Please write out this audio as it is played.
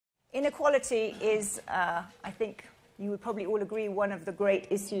Inequality is, I think you would probably all agree, one of the great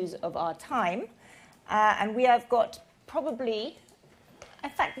issues of our time. And we have got probably, in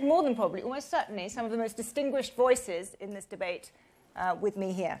fact, more than probably, almost certainly, some of the most distinguished voices in this debate with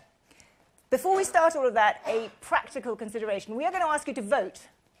me here. Before we start all of that, a practical consideration. We are going to ask you to vote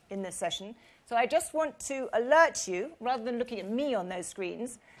in this session. So I just want to alert you, rather than looking at me on those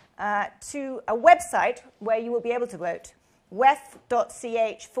screens, to a website where you will be able to vote, wef.ch/vote.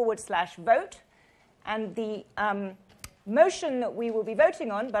 And the motion that we will be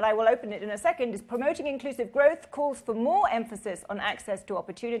voting on, but I will open it in a second, is promoting inclusive growth, calls for more emphasis on access to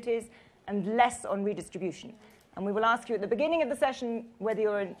opportunities and less on redistribution. And we will ask you at the beginning of the session whether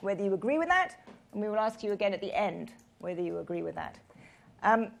you agree with that, and we will ask you again at the end whether you agree with that.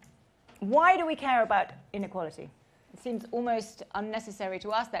 Why do we care about inequality? It seems almost unnecessary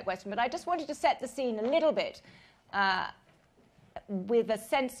to ask that question, but I just wanted to set the scene a little bit with a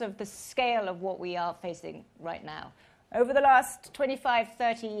sense of the scale of what we are facing right now. Over the last 25,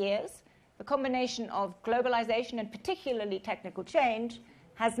 30 years, the combination of globalization and particularly technical change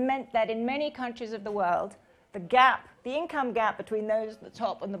has meant that in many countries of the world, the income gap between those at the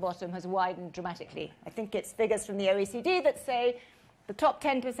top and the bottom has widened dramatically. I think it's figures from the OECD that say the top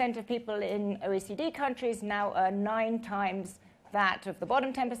 10% of people in OECD countries now earn 9 times that of the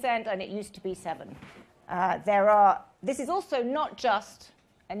bottom 10%, and it used to be 7. This is also not just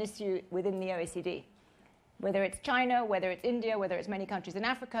an issue within the OECD. Whether it's China, whether it's India, whether it's many countries in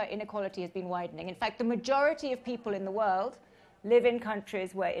Africa, inequality has been widening. In fact, the majority of people in the world live in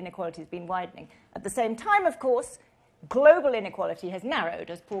countries where inequality has been widening. At the same time, of course, global inequality has narrowed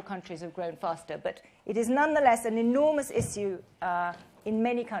as poor countries have grown faster. But it is nonetheless an enormous issue in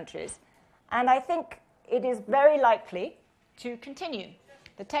many countries. And I think it is very likely to continue.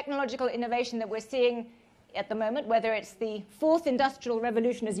 The technological innovation that we're seeing at the moment, whether it's the 4th industrial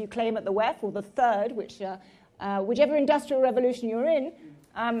revolution, as you claim at the WEF, or the 3rd, whichever industrial revolution you're in,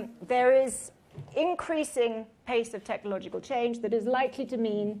 there is increasing pace of technological change that is likely to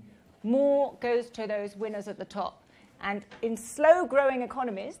mean more goes to those winners at the top. And in slow-growing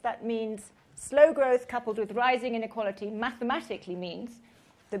economies, that means slow growth coupled with rising inequality mathematically means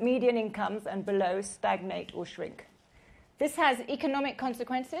that median incomes and below stagnate or shrink. This has economic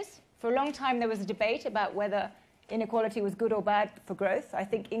consequences. For a long time, there was a debate about whether inequality was good or bad for growth. I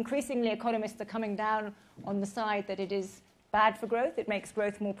think increasingly economists are coming down on the side that it is bad for growth. It makes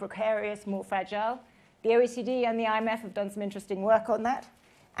growth more precarious, more fragile. The OECD and the IMF have done some interesting work on that.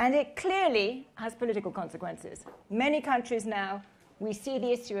 And it clearly has political consequences. Many countries now, we see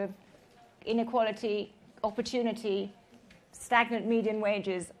the issue of inequality, opportunity, stagnant median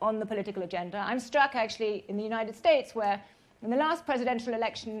wages on the political agenda. I'm struck, actually, in the United States, where in the last presidential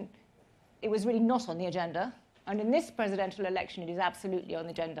election, it was really not on the agenda. And in this presidential election, it is absolutely on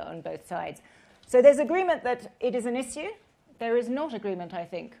the agenda on both sides. So there's agreement that it is an issue. There is not agreement, I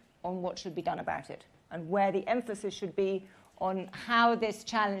think, on what should be done about it and where the emphasis should be on how this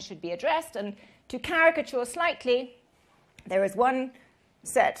challenge should be addressed. And to caricature slightly, there is one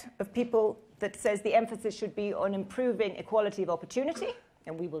set of people that says the emphasis should be on improving equality of opportunity,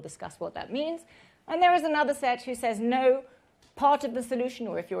 and we will discuss what that means. And there is another set who says no, part of the solution,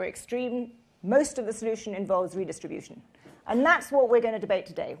 or if you're extreme, most of the solution involves redistribution. And that's what we're going to debate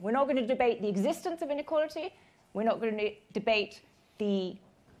today. We're not going to debate the existence of inequality. We're not going to debate the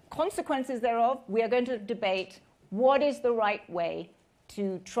consequences thereof. We are going to debate what is the right way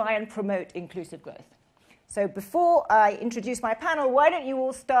to try and promote inclusive growth. So before I introduce my panel, why don't you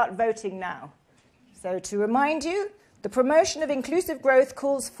all start voting now? So to remind you, the promotion of inclusive growth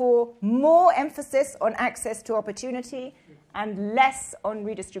calls for more emphasis on access to opportunity and less on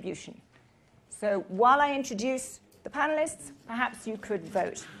redistribution. So while I introduce the panelists, perhaps you could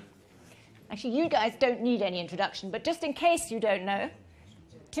vote. Actually, you guys don't need any introduction, but just in case you don't know,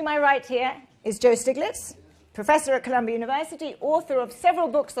 to my right here is Joe Stiglitz, professor at Columbia University, author of several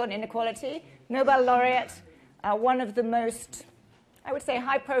books on inequality, Nobel laureate, one of the most, I would say,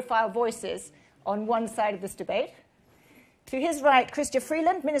 high-profile voices on one side of this debate. To his right, Chrystia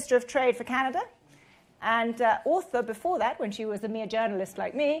Freeland, Minister of Trade for Canada, and author before that, when she was a mere journalist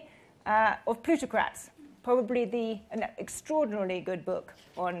like me, of Plutocrats, probably an extraordinarily good book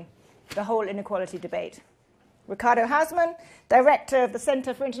on the whole inequality debate. Ricardo Hausmann, Director of the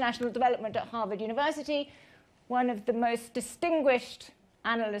Center for International Development at Harvard University, one of the most distinguished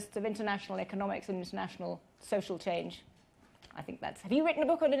analysts of international economics and international social change. I think that's... Have you written a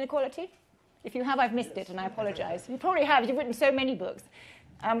book on inequality? If you have, I've missed it, and I apologize. You probably have. You've written so many books.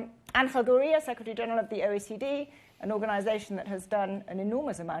 Ángel Gurría, Secretary General of the OECD, an organization that has done an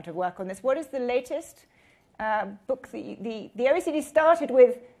enormous amount of work on this. What is the latest book? The OECD started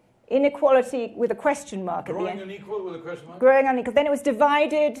with inequality with a question mark at the end. Growing unequal with a question mark? Growing unequal. Then it was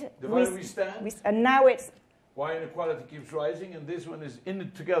divided. Divided we stand. And now it's... Why inequality keeps rising, and this one is in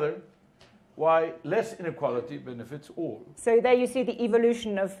it together. Why less inequality benefits all. So there you see the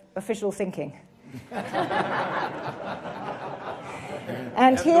evolution of official thinking.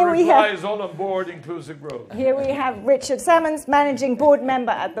 And here we have... is all on board, inclusive growth. Here we have Richard Samans, managing board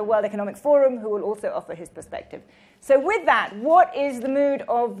member at the World Economic Forum, who will also offer his perspective. So with that, what is the mood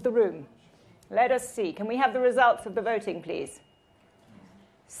of the room? Let us see. Can we have the results of the voting, please?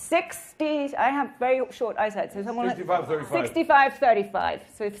 60, I have very short eyesight, so someone... 65-35. 65-35.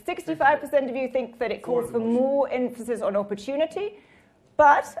 So if 65% of you think that it calls for more emphasis on opportunity,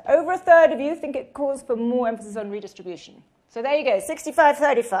 but over a third of you think it calls for more emphasis on redistribution. So there you go,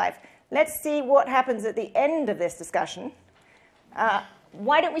 65-35. Let's see what happens at the end of this discussion.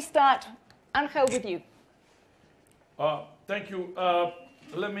 Why don't we start, Ángel, with you? Thank you.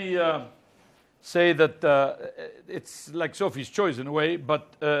 Let me say that it's like Sophie's choice in a way,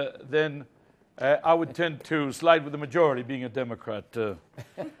 but then I would tend to slide with the majority, being a Democrat. The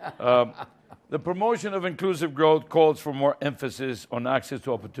promotion of inclusive growth calls for more emphasis on access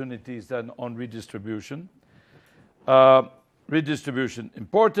to opportunities than on redistribution. Redistribution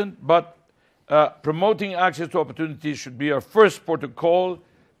important, but promoting access to opportunities should be our first port of call,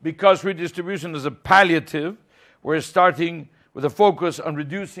 because redistribution is a palliative. We're starting with a focus on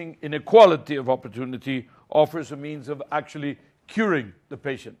reducing inequality of opportunity, offers a means of actually curing the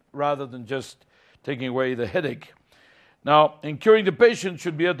patient rather than just taking away the headache. Now, in curing the patient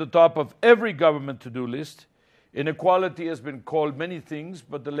should be at the top of every government to-do list. Inequality has been called many things,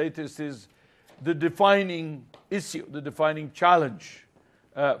 but the latest is the defining issue, the defining challenge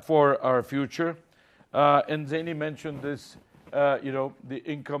for our future. And Zaini mentioned this, the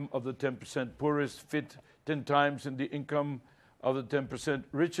income of the 10% poorest fit 10 times in the income of the 10%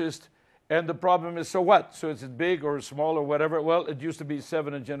 richest. And the problem is, so what? So is it big or small or whatever? Well, it used to be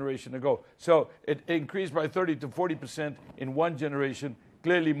 7 a generation ago. So it increased by 30 to 40% in one generation,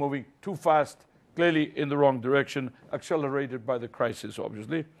 clearly moving too fast, clearly in the wrong direction, accelerated by the crisis,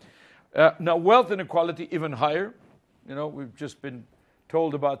 obviously. Now, wealth inequality even higher. We've just been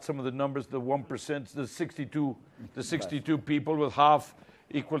told about some of the numbers, the 1%, the 62 people with half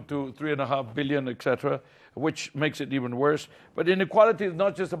equal to 3.5 billion, etc., which makes it even worse. But inequality is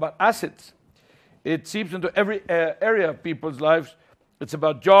not just about assets. It seeps into every area of people's lives. It's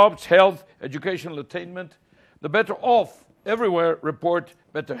about jobs, health, educational attainment. The better off everywhere report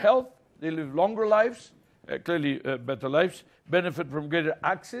better health. They live longer lives, clearly better lives, benefit from greater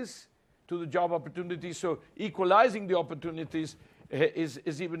access to the job opportunities. So equalizing the opportunities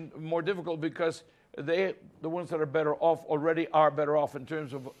is even more difficult, because the ones that are better off already are better off in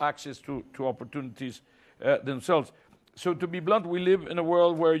terms of access to opportunities themselves. So to be blunt, we live in a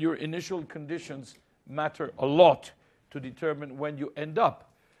world where your initial conditions matter a lot to determine when you end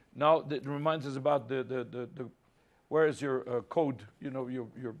up. Now, that reminds us about the where is your code,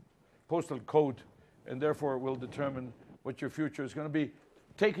 your postal code, and therefore will determine what your future is going to be.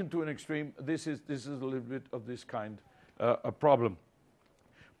 Taken to an extreme, this is a little bit of this kind a problem.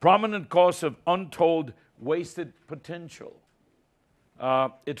 Prominent cause of untold wasted potential.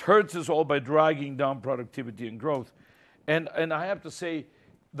 It hurts us all by dragging down productivity and growth. And I have to say,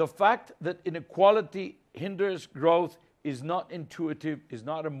 the fact that inequality hinders growth is not intuitive, is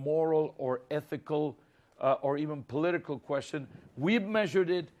not a moral or ethical or even political question. We've measured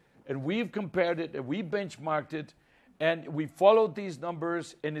it, and we've compared it, and we benchmarked it, and we followed these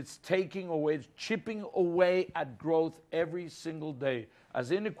numbers, and it's taking away, it's chipping away at growth every single day.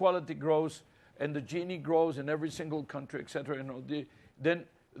 As inequality grows, and the Gini grows in every single country, etc., then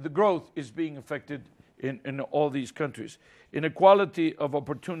the growth is being affected in all these countries. Inequality of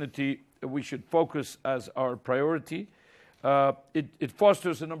opportunity, we should focus as our priority. It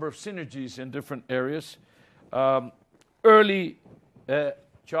fosters a number of synergies in different areas. Early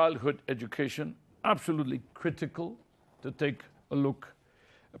childhood education, absolutely critical to take a look.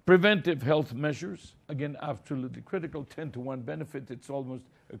 Preventive health measures, again, absolutely critical. 10-to-1 benefit, it's almost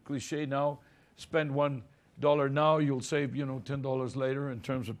a cliche now. Spend $1 now, you'll save, $10 later in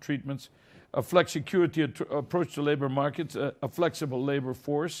terms of treatments. A flexicurity approach to labor markets, a flexible labor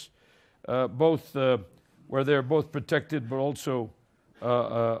force, both where they're both protected but also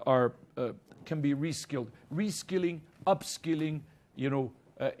can be reskilled. Reskilling, upskilling,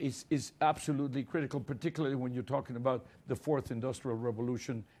 is absolutely critical, particularly when you're talking about the fourth industrial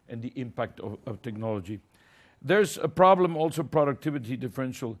revolution and the impact of technology. There's a problem also, productivity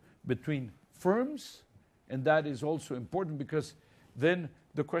differential between firms, and that is also important, because then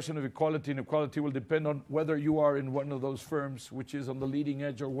the question of equality and inequality will depend on whether you are in one of those firms which is on the leading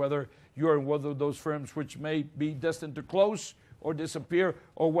edge, or whether you are in one of those firms which may be destined to close or disappear,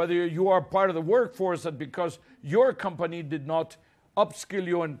 or whether you are part of the workforce that because your company did not upskill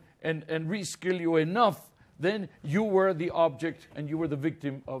you and reskill you enough, then you were the object and you were the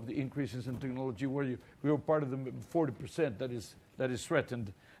victim of the increases in technology, where we were part of the 40% that is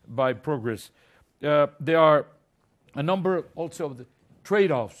threatened by progress. There are a number also of the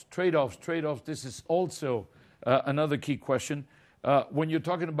trade-offs. This is also another key question. When you're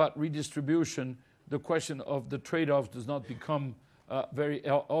talking about redistribution, the question of the trade-offs does not become very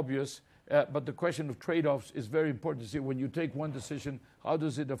obvious, but the question of trade-offs is very important to see. When you take one decision, how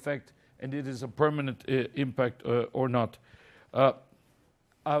does it affect, and it is a permanent impact or not.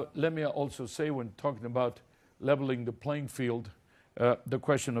 Let me also say, when talking about leveling the playing field, the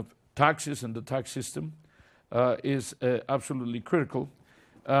question of taxes and the tax system is absolutely critical.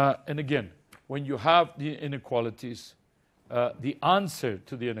 And again, when you have the inequalities, the answer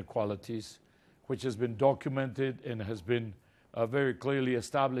to the inequalities, which has been documented and has been very clearly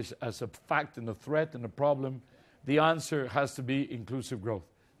established as a fact and a threat and a problem, the answer has to be inclusive growth.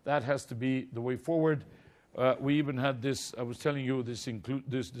 That has to be the way forward. We even had this, I was telling you,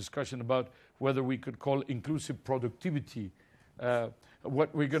 this discussion about whether we could call inclusive productivity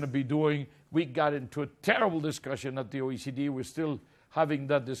what we're going to be doing. We got into a terrible discussion at the OECD. We're still having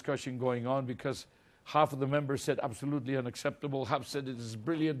that discussion going on because half of the members said absolutely unacceptable. Half said it is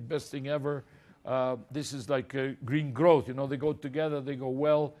brilliant, best thing ever. This is like green growth. You know, they go together, they go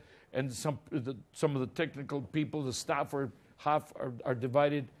well. And some of the technical people, the staff, are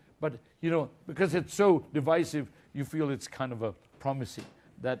divided. But, you know, because it's so divisive, you feel it's kind of a promising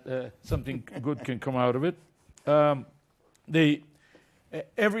that something good can come out of it.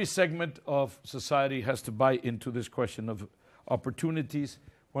 Every segment of society has to buy into this question of opportunities.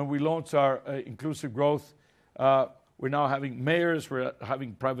 When we launched our inclusive growth, we're now having mayors, we're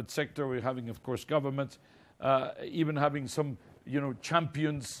having private sector, we're having, of course, governments, even having some, you know,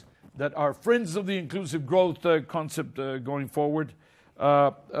 champions that are friends of the inclusive growth concept going forward.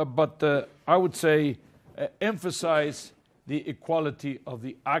 But I would say emphasize the equality of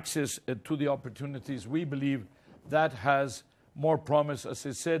the access to the opportunities. We believe that has more promise. As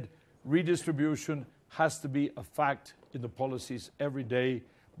I said, redistribution has to be a fact in the policies every day.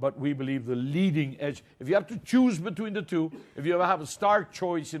 But we believe the leading edge, if you have to choose between the two, if you have a stark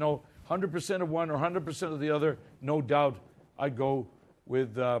choice, you know, 100% of one or 100% of the other, no doubt I'd go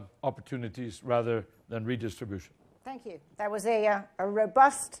with opportunities rather than redistribution. Thank you. That was a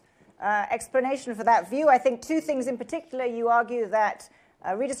robust explanation for that view. I think two things in particular. You argue that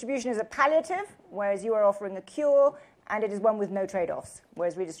redistribution is a palliative, whereas you are offering a cure, and it is one with no trade-offs,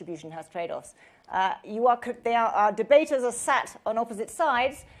 whereas redistribution has trade-offs. Our debaters are sat on opposite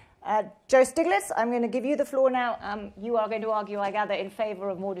sides. Joe Stiglitz, I'm going to give you the floor now. You are going to argue, I gather, in favor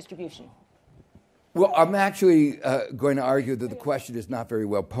of more distribution. Well, I'm actually going to argue that the question is not very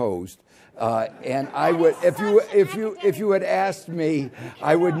well posed, and I would, if you had asked me,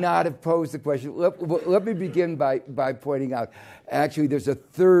 I would not have posed the question. Let me begin by pointing out, actually, there's a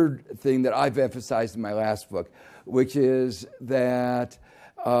third thing that I've emphasized in my last book, which is that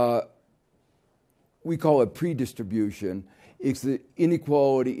we call it pre-distribution. It's the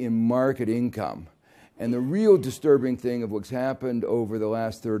inequality in market income. And the real disturbing thing of what's happened over the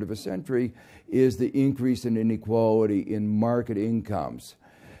last third of a century is the increase in inequality in market incomes.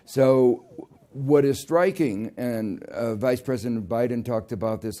 So what is striking, and Vice President Biden talked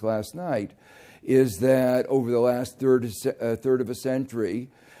about this last night, is that over the last third of a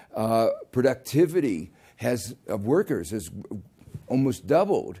century, productivity of workers has almost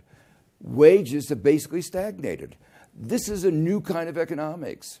doubled. Wages have basically stagnated. This is a new kind of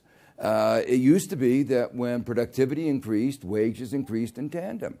economics. It used to be that when productivity increased, wages increased in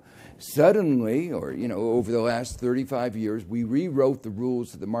tandem. Suddenly, or over the last 35 years, we rewrote the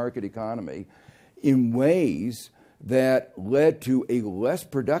rules of the market economy in ways that led to a less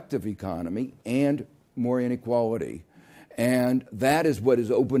productive economy and more inequality. And that is what has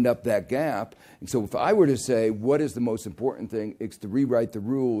opened up that gap. And so if I were to say what is the most important thing, it's to rewrite the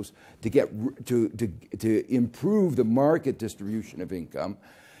rules to get to improve the market distribution of income.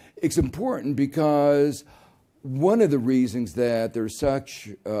 It's important because one of the reasons that there's such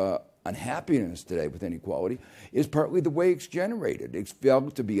unhappiness today with inequality is partly the way it's generated. It's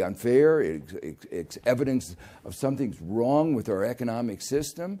felt to be unfair. It's evidence of something's wrong with our economic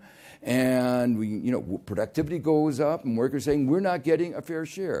system. And productivity goes up, and workers saying we're not getting a fair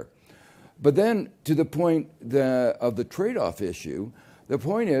share. But then, to the point of the trade-off issue, the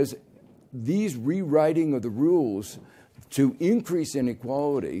point is these rewriting of the rules to increase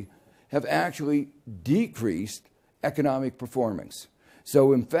inequality have actually decreased economic performance.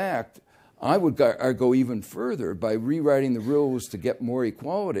 So in fact, I would go even further. By rewriting the rules to get more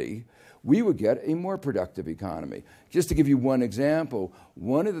equality, we would get a more productive economy. Just to give you one example,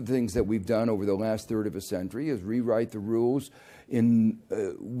 one of the things that we've done over the last third of a century is rewrite the rules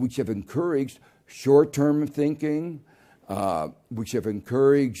which have encouraged short-term thinking, which have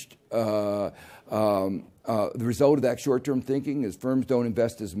encouraged the result of that short-term thinking is firms don't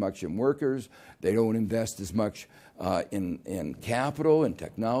invest as much in workers, they don't invest as much in capital and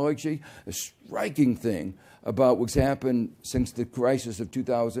technology. A striking thing about what's happened since the crisis of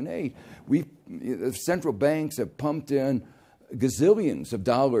 2008, the central banks have pumped in gazillions of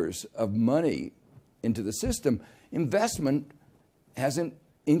dollars of money into the system. Investment hasn't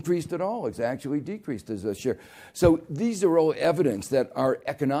increased at all. It's actually decreased as a share. So these are all evidence that our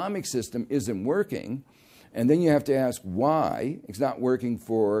economic system isn't working. And then you have to ask why. It's not working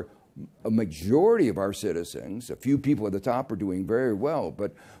for a majority of our citizens. A few people at the top are doing very well,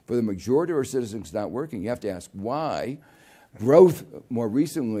 but for the majority of our citizens, it's not working. You have to ask why. Growth, more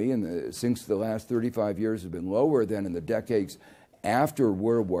recently, since the last 35 years, has been lower than in the decades after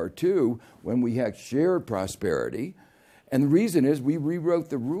World War II, when we had shared prosperity. And the reason is we rewrote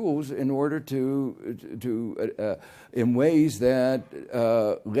the rules in order in ways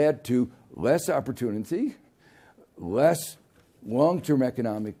that led to less opportunity, less long-term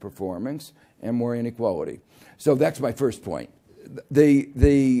economic performance, and more inequality. So that's my first point.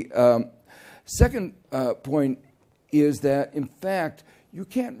 The second point is that, in fact, you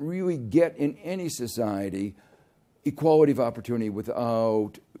can't really get in any society equality of opportunity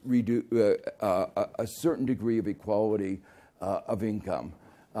without a certain degree of equality of income.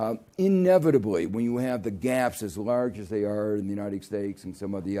 Inevitably, when you have the gaps as large as they are in the United States and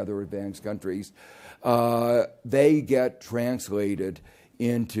some of the other advanced countries, they get translated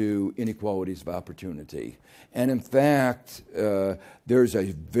into inequalities of opportunity. And in fact, there's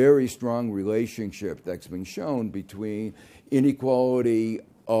a very strong relationship that's been shown between inequality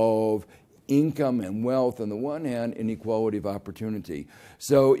of income and wealth on the one hand, inequality of opportunity.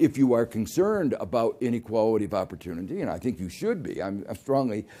 So if you are concerned about inequality of opportunity, and I think you should be, I'm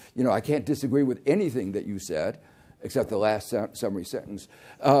strongly, I can't disagree with anything that you said, except the last summary sentence,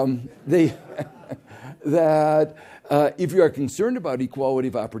 that if you are concerned about equality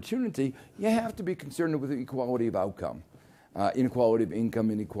of opportunity, you have to be concerned with equality of outcome, inequality of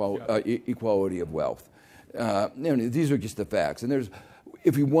income, equality of wealth. These are just the facts. And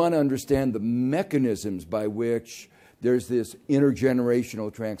if you want to understand the mechanisms by which there's this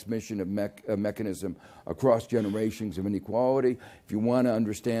intergenerational transmission of mechanism across generations of inequality, if you want to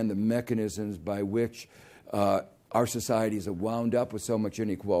understand the mechanisms by which our societies are wound up with so much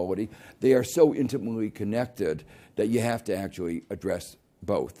inequality, they are so intimately connected that you have to actually address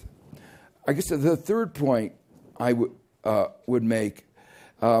both. I guess the third point I would make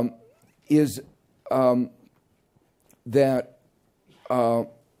is that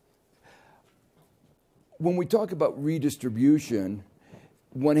when we talk about redistribution,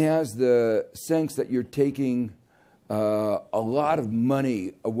 one has the sense that you're taking a lot of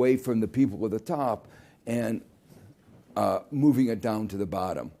money away from the people at the top and moving it down to the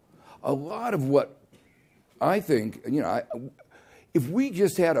bottom. A lot of what I think, if we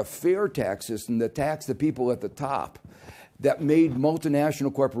just had a fair tax system that taxed the people at the top, that made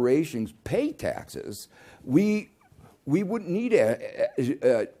multinational corporations pay taxes, we wouldn't need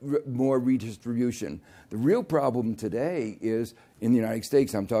more redistribution. The real problem today is, in the United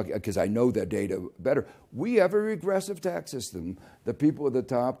States, I'm talking because I know that data better, we have a regressive tax system. The people at the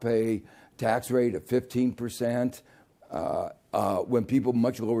top pay tax rate of 15%, when people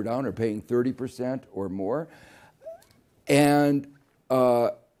much lower down are paying 30% or more. And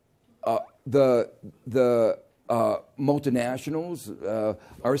the multinationals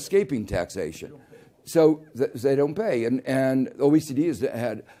are escaping taxation. So they don't pay. And OECD has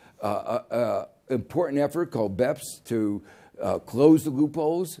had an important effort called BEPS to close the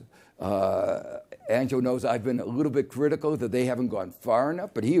loopholes. Ángel knows I've been a little bit critical that they haven't gone far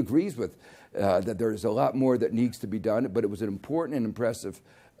enough, but he agrees with that there's a lot more that needs to be done, but it was an important and impressive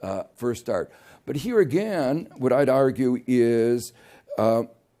first start. But here again, what I'd argue is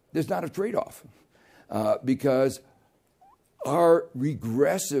there's not a trade-off because our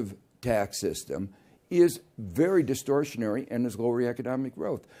regressive tax system is very distortionary and is lower economic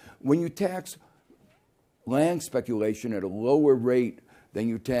growth. When you tax land speculation at a lower rate than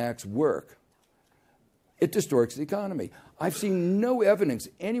you tax work, it distorts the economy. I've seen no evidence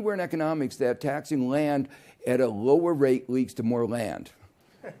anywhere in economics that taxing land at a lower rate leads to more land.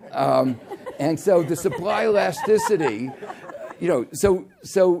 And so the supply elasticity,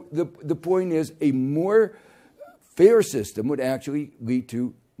 so the point is a more fair system would actually lead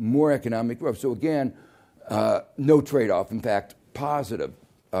to more economic growth. So again, no trade-off, in fact, positive.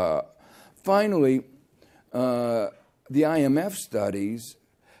 Finally, the IMF studies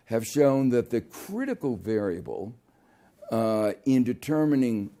have shown that the critical variable in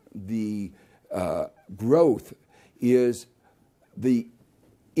determining the growth is the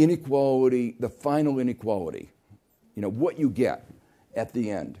inequality, the final inequality, what you get at the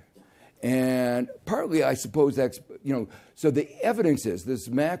end. And partly, I suppose that's, so the evidence is, this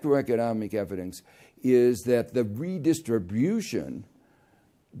macroeconomic evidence is that the redistribution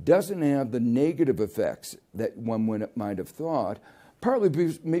doesn't have the negative effects that one might have thought, partly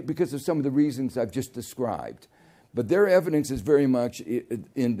because of some of the reasons I've just described. But their evidence is very much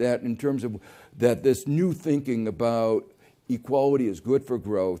in terms of that this new thinking about equality is good for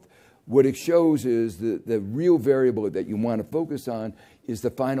growth. What it shows is the real variable that you want to focus on is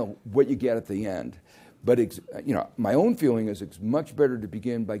the final, what you get at the end. But my own feeling is it's much better to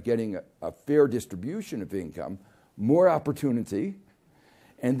begin by getting a fair distribution of income, more opportunity,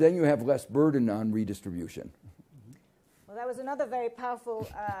 and then you have less burden on redistribution. Well, that was another very powerful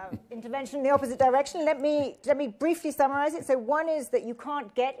intervention in the opposite direction. Let me briefly summarize it. So one is that you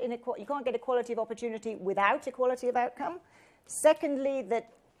can't get equality of opportunity without equality of outcome. Secondly,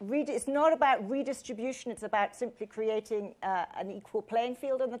 that it's not about redistribution, it's about simply creating an equal playing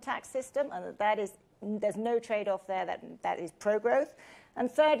field in the tax system, and there's no trade-off there, that is pro-growth. And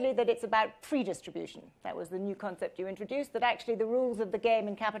thirdly, that it's about pre-distribution. That was the new concept you introduced, that actually the rules of the game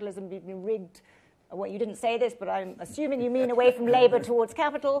in capitalism have been rigged. Well, you didn't say this, but I'm assuming you mean away from labor towards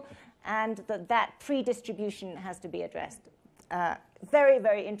capital, and that pre-distribution has to be addressed. Very,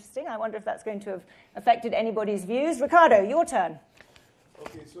 very interesting. I wonder if that's going to have affected anybody's views. Ricardo, your turn.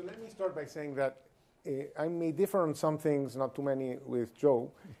 Okay, so let me start by saying that I may differ on some things, not too many, with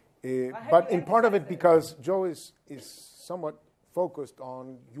Joe, but in part of it because Joe is somewhat focused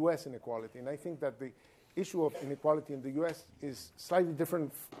on U.S. inequality, and I think that the issue of inequality in the U.S. is slightly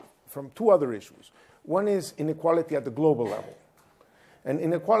different from two other issues. One is inequality at the global level. And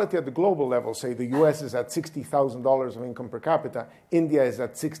inequality at the global level, say the US is at $60,000 of income per capita, India is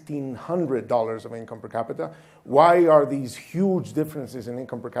at $1,600 of income per capita. Why are these huge differences in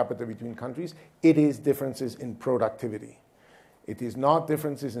income per capita between countries? It is differences in productivity. It is not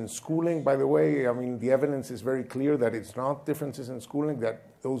differences in schooling, by the way. I mean, the evidence is very clear that it's not differences in schooling,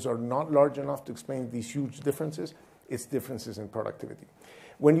 that those are not large enough to explain these huge differences. It's differences in productivity.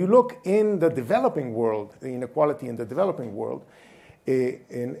 When you look in the developing world, the inequality in the developing world,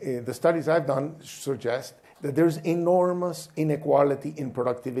 in the studies I've done suggest that there's enormous inequality in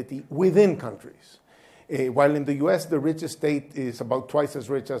productivity within countries. While in the US, the richest state is about twice as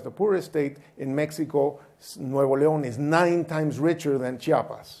rich as the poorest state, in Mexico, Nuevo León is 9 times richer than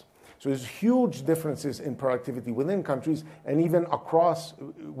Chiapas. So there's huge differences in productivity within countries and even across,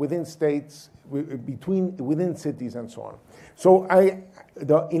 within states, within cities and so on. So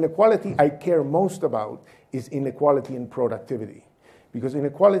the inequality I care most about is inequality in productivity. Because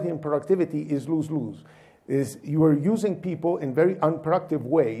inequality in productivity is lose-lose. You are using people in very unproductive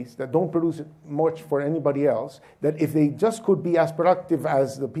ways that don't produce much for anybody else, that if they just could be as productive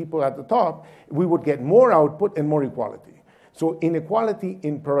as the people at the top, we would get more output and more equality. So inequality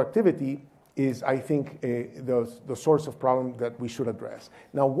in productivity is, I think, the source of problem that we should address.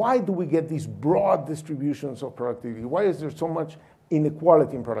 Now, why do we get these broad distributions of productivity? Why is there so much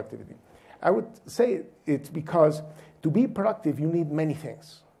inequality in productivity? I would say it's because to be productive, you need many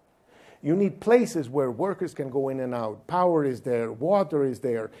things. You need places where workers can go in and out. Power is there, water is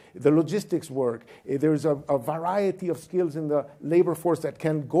there, the logistics work. There's a variety of skills in the labor force that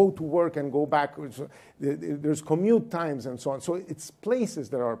can go to work and go back. There's commute times and so on. So it's places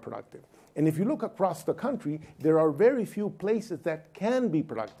that are productive. And if you look across the country, there are very few places that can be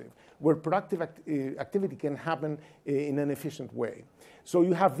productive, where productive activity can happen in an efficient way. So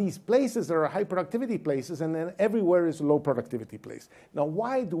you have these places that are high productivity places, and then everywhere is a low productivity place. Now,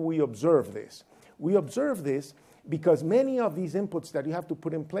 why do we observe this? We observe this because many of these inputs that you have to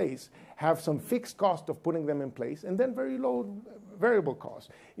put in place have some fixed cost of putting them in place, and then very low variable cost.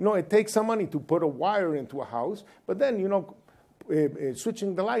 It takes some money to put a wire into a house, but then,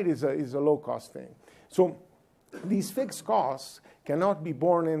 switching the light is a low-cost thing. So these fixed costs cannot be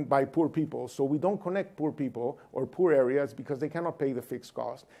borne in by poor people, so we don't connect poor people or poor areas because they cannot pay the fixed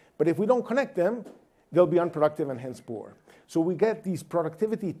cost. But if we don't connect them, they'll be unproductive and hence poor. So we get these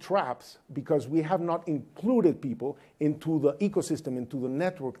productivity traps because we have not included people into the ecosystem, into the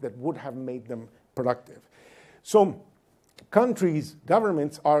network that would have made them productive. So countries,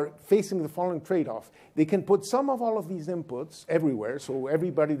 governments are facing the following trade-off. They can put some of all of these inputs everywhere, so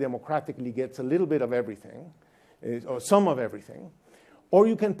everybody democratically gets a little bit of everything, or some of everything, or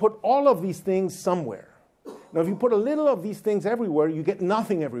you can put all of these things somewhere. Now, if you put a little of these things everywhere, you get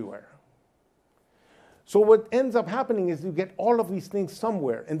nothing everywhere. So what ends up happening is you get all of these things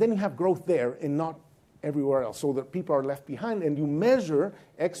somewhere, and then you have growth there and not everywhere else, so that people are left behind, and you measure,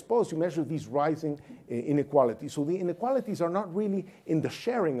 ex post, you measure these rising inequalities. So the inequalities are not really in the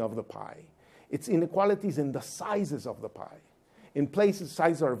sharing of the pie. It's inequalities in the sizes of the pie. In places,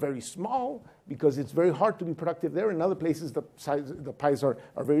 sizes are very small because it's very hard to be productive there. In other places, the pies are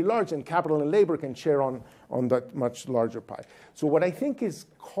very large, and capital and labor can share on that much larger pie. So what I think is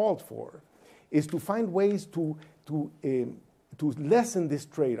called for is to find ways to lessen this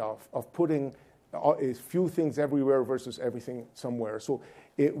trade-off of putting few things everywhere versus everything somewhere. So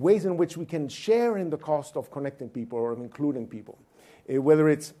ways in which we can share in the cost of connecting people or of including people. Whether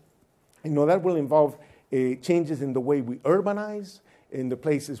it's, that will involve changes in the way we urbanize, in the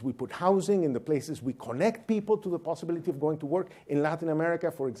places we put housing, in the places we connect people to the possibility of going to work. In Latin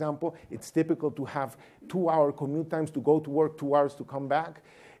America, for example, it's typical to have 2-hour commute times to go to work, 2 hours to come back.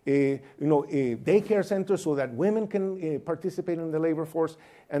 Daycare centers so that women can participate in the labor force,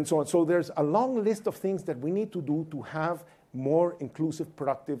 and so on. So there's a long list of things that we need to do to have more inclusive,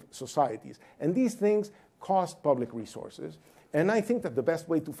 productive societies. And these things cost public resources. And I think that the best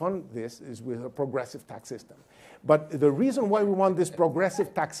way to fund this is with a progressive tax system. But the reason why we want this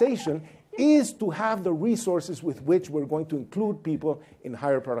progressive taxation is to have the resources with which we're going to include people in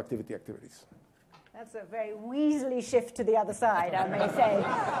higher productivity activities. That's a very Weasley shift to the other side, I may say.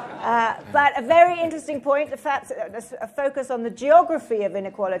 But a very interesting point, the fact a focus on the geography of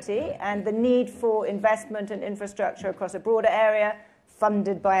inequality and the need for investment and infrastructure across a broader area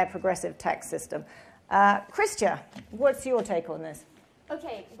funded by a progressive tax system. Chrystia, what's your take on this?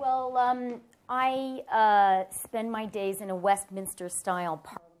 Okay, well, I spend my days in a Westminster-style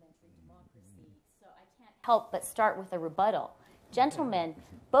parliamentary democracy, so I can't help but start with a rebuttal. Gentlemen,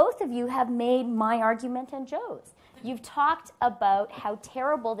 both of you have made my argument and Joe's. You've talked about how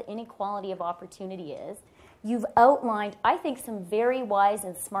terrible the inequality of opportunity is. You've outlined, I think, some very wise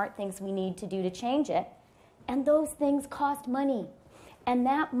and smart things we need to do to change it. And those things cost money. And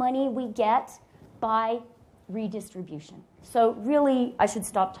that money we get by redistribution. So really, I should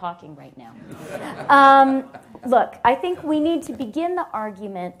stop talking right now. Look, I think we need to begin the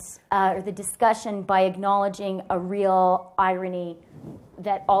argument or the discussion by acknowledging a real irony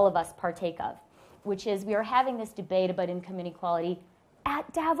that all of us partake of, which is we are having this debate about income inequality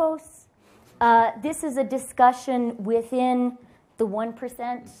at Davos. This is a discussion within the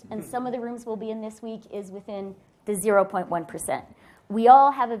 1%, and some of the rooms we'll be in this week is within the 0.1%. We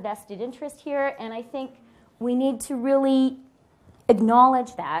all have a vested interest here, and I think we need to really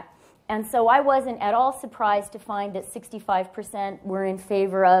acknowledge that. And so I wasn't at all surprised to find that 65% were in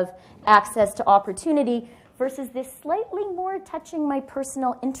favor of access to opportunity versus this slightly more touching my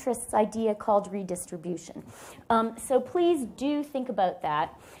personal interests idea called redistribution. So please do think about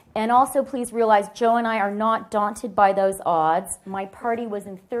that. And also please realize Joe and I are not daunted by those odds. My party was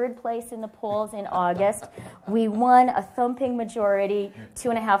in 3rd place in the polls in August. We won a thumping majority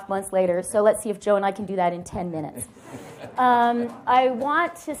 2.5 months later. So let's see if Joe and I can do that in 10 minutes. I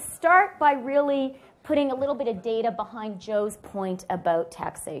want to start by really putting a little bit of data behind Joe's point about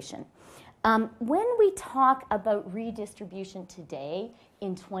taxation. When we talk about redistribution today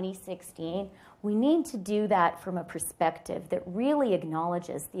in 2016, we need to do that from a perspective that really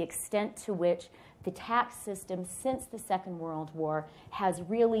acknowledges the extent to which the tax system since the Second World War has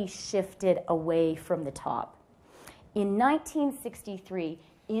really shifted away from the top. In 1963,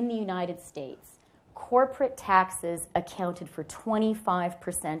 in the United States, corporate taxes accounted for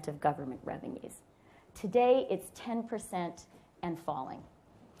 25% of government revenues. Today, it's 10% and falling.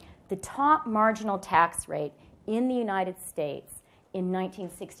 The top marginal tax rate in the United States in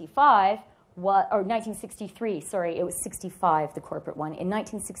 1963, sorry, it was 65, the corporate one. In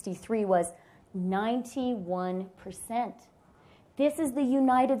 1963 was 91%. This is the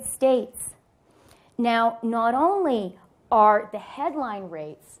United States. Now, not only are the headline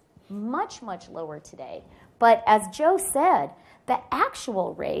rates much, much lower today, but as Joe said, the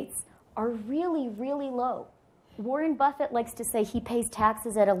actual rates are really, really low. Warren Buffett likes to say he pays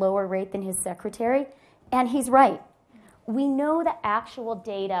taxes at a lower rate than his secretary, and he's right. We know the actual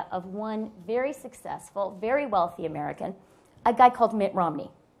data of one very successful, very wealthy American, a guy called Mitt Romney.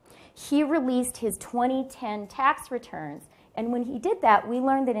 He released his 2010 tax returns, and when he did that, we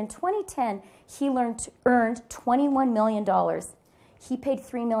learned that in 2010, he earned $21 million. He paid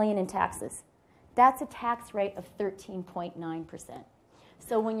 $3 million in taxes. That's a tax rate of 13.9%.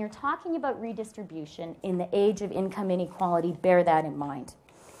 So when you're talking about redistribution in the age of income inequality, bear that in mind.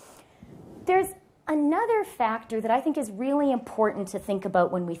 There's another factor that I think is really important to think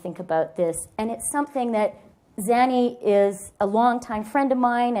about when we think about this, and it's something that Zanny is a longtime friend of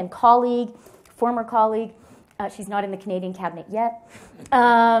mine and colleague, former colleague. She's not in the Canadian cabinet yet.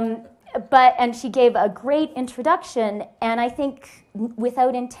 And she gave a great introduction, and I think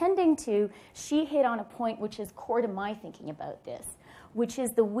without intending to, she hit on a point which is core to my thinking about this, which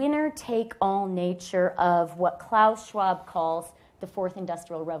is the winner-take-all nature of what Klaus Schwab calls the Fourth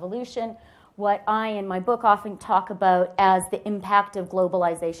Industrial Revolution, what I in my book often talk about as the impact of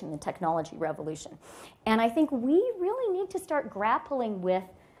globalization and the technology revolution. And I think we really need to start grappling with,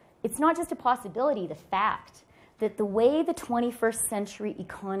 it's not just a possibility, the fact that the way the 21st century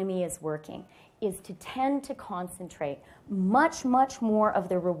economy is working is to tend to concentrate much, much more of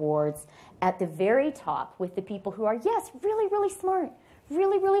the rewards at the very top with the people who are, yes, really, really smart,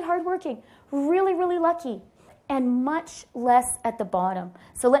 really, really hardworking, really, really lucky, and much less at the bottom.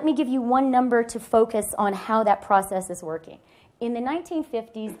 So let me give you one number to focus on how that process is working. In the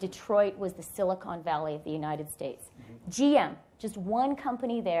 1950s, Detroit was the Silicon Valley of the United States. GM, just one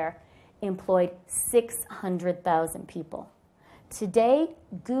company there, employed 600,000 people. Today,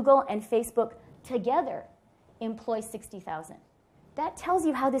 Google and Facebook together employ 60,000. That tells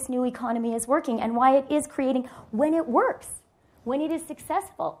you how this new economy is working and why it is creating, when it works, when it is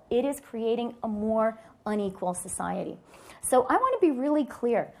successful, it is creating a more unequal society. So I want to be really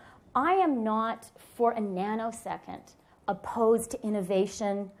clear. I am not for a nanosecond opposed to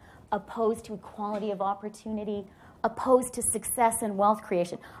innovation, opposed to equality of opportunity, opposed to success and wealth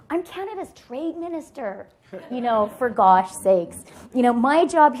creation. I'm Canada's trade minister, for gosh sakes. My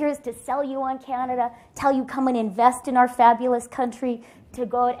job here is to sell you on Canada, tell you come and invest in our fabulous country, to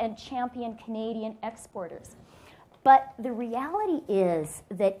go out and champion Canadian exporters. But the reality is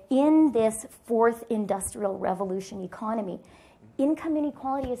that in this fourth industrial revolution economy, income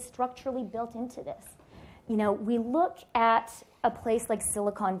inequality is structurally built into this. We look at a place like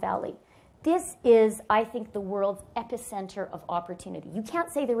Silicon Valley. This is, I think, the world's epicenter of opportunity. You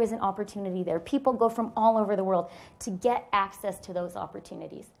can't say there isn't opportunity there. People go from all over the world to get access to those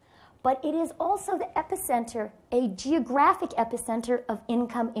opportunities. But it is also the epicenter, a geographic epicenter of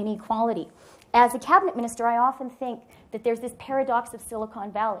income inequality. As a cabinet minister, I often think that there's this paradox of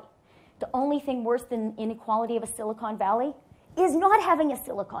Silicon Valley. The only thing worse than inequality of a Silicon Valley is not having a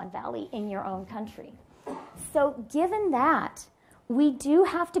Silicon Valley in your own country. So given that, we do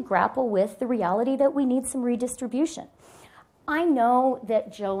have to grapple with the reality that we need some redistribution. I know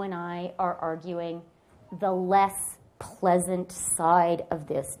that Joe and I are arguing the less pleasant side of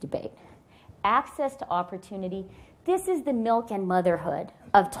this debate. Access to opportunity, this is the milk and motherhood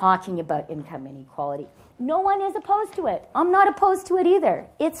of talking about income inequality. No one is opposed to it. I'm not opposed to it either.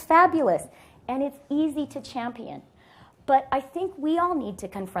 It's fabulous, and it's easy to champion. But I think we all need to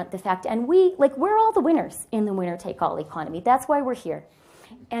confront the fact, and we're all the winners in the winner-take-all economy. That's why we're here.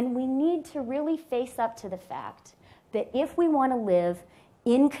 And we need to really face up to the fact that if we want to live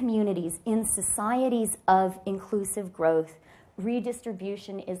in communities, in societies of inclusive growth,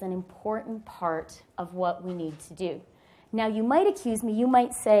 redistribution is an important part of what we need to do. Now, you might accuse me, you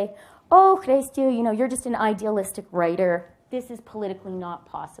might say, oh, Chrystia, you're just an idealistic writer. This is politically not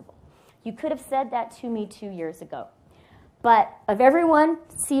possible. You could have said that to me 2 years ago. But of everyone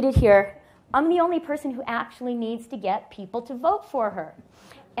seated here, I'm the only person who actually needs to get people to vote for her.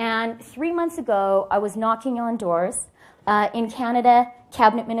 And 3 months ago, I was knocking on doors. In Canada,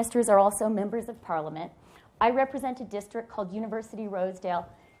 cabinet ministers are also members of parliament. I represent a district called University Rosedale.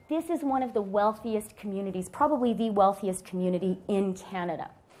 This is one of the wealthiest communities, probably the wealthiest community in Canada.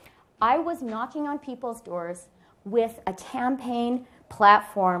 I was knocking on people's doors with a campaign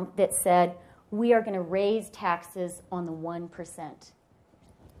platform that said, we are going to raise taxes on the 1%.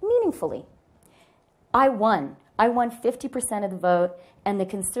 Meaningfully. I won. I won 50% of the vote, and the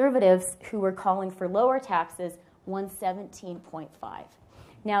Conservatives, who were calling for lower taxes, won 17.5.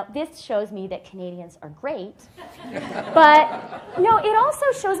 Now, this shows me that Canadians are great, but no, it also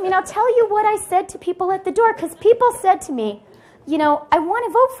shows me, and I'll tell you what I said to people at the door, because people said to me, I want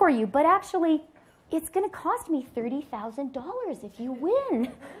to vote for you, but actually, it's going to cost me $30,000 if you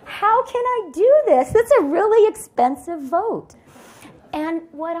win. How can I do this? It's a really expensive vote. And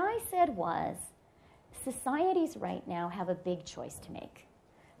what I said was, societies right now have a big choice to make.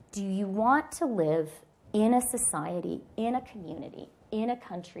 Do you want to live in a society, in a community, in a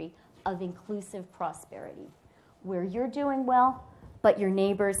country of inclusive prosperity, where you're doing well, but your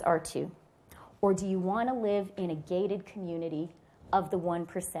neighbors are too? Or do you want to live in a gated community of the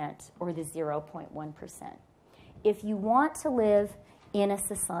 1% or the 0.1%. If you want to live in a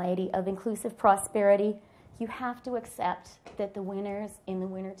society of inclusive prosperity, you have to accept that the winners in the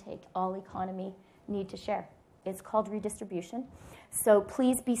winner-take-all economy need to share. It's called redistribution. So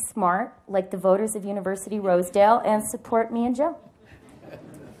please be smart, like the voters of University Rosedale, and support me and Joe.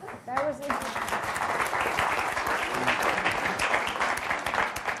 That was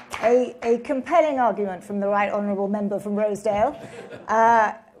a compelling argument from the right honourable member from Rosedale.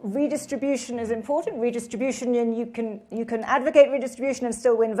 Redistribution is important. Redistribution, and you can advocate redistribution and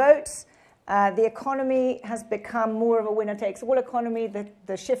still win votes. The economy has become more of a winner-takes-all economy.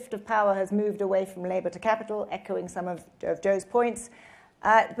 The shift of power has moved away from labour to capital, echoing some of Joe's points.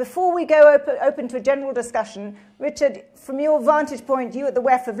 Before we go open to a general discussion, Richard, from your vantage point, you at the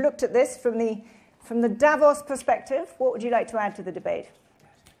WEF have looked at this from the Davos perspective. What would you like to add to the debate?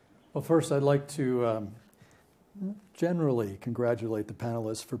 Well, first, I'd like to generally congratulate the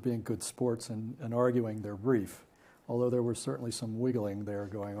panelists for being good sports and arguing their brief, although there was certainly some wiggling there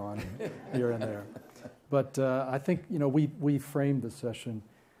going on here and there. But I think, we framed the session,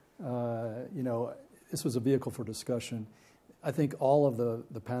 this was a vehicle for discussion. I think all of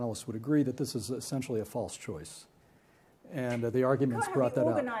the panelists would agree that this is essentially a false choice. And the arguments brought that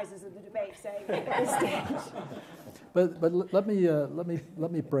out. Organizers of the debate saying at this stage. But let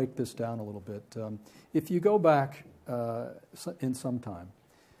me break this down a little bit. If you go back in some time,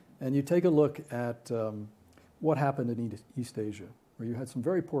 and you take a look at what happened in East Asia, where you had some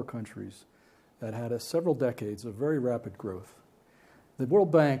very poor countries that had several decades of very rapid growth. The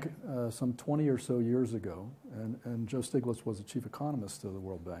World Bank, some 20 or so years ago, and Joe Stiglitz was the chief economist of the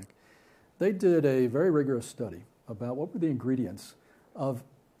World Bank, they did a very rigorous study about what were the ingredients of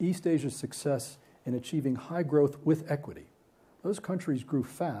East Asia's success in achieving high growth with equity. Those countries grew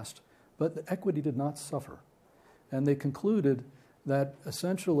fast, but the equity did not suffer. And they concluded that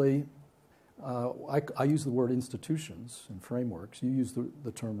essentially, I use the word institutions and frameworks, you use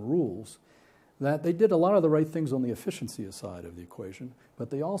the term rules, that they did a lot of the right things on the efficiency side of the equation,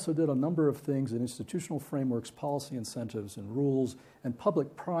 but they also did a number of things in institutional frameworks, policy incentives and rules, and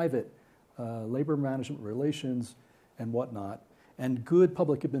public-private labor management relations and whatnot, and good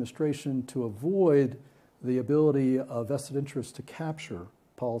public administration to avoid the ability of vested interests to capture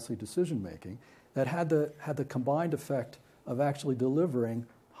policy decision-making that had the combined effect of actually delivering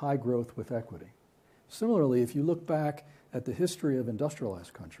high growth with equity. Similarly, if you look back at the history of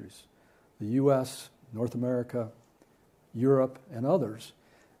industrialized countries, the US, North America, Europe, and others,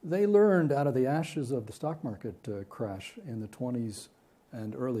 they learned out of the ashes of the stock market crash in the 20s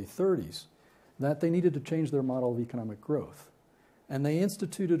and early 30s that they needed to change their model of economic growth. And they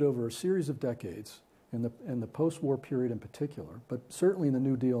instituted over a series of decades, in the post-war period in particular, but certainly in the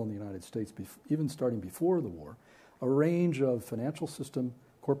New Deal in the United States, even starting before the war, a range of financial system,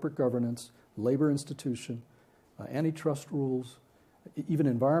 corporate governance, labor institution, antitrust rules, even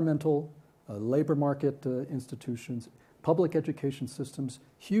environmental, labor market institutions, public education systems,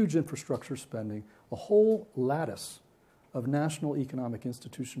 huge infrastructure spending, a whole lattice of national economic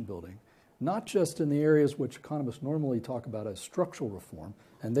institution building, not just in the areas which economists normally talk about as structural reform,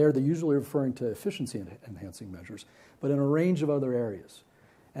 and there they're usually referring to efficiency-enhancing measures, but in a range of other areas.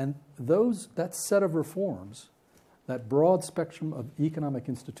 And that set of reforms, that broad spectrum of economic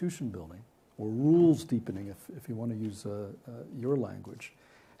institution building, or rules deepening, if you want to use your language,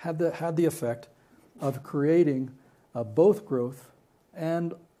 had the effect of creating both growth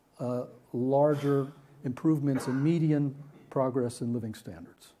and larger improvements in median progress in living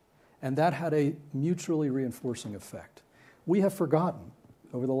standards. And that had a mutually reinforcing effect. We have forgotten,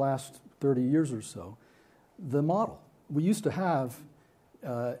 over the last 30 years or so, the model. We used to have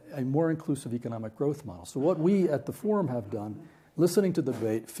a more inclusive economic growth model. So what we at the Forum have done, listening to the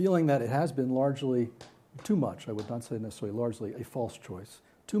debate, feeling that it has been largely too much, I would not say necessarily largely, a false choice,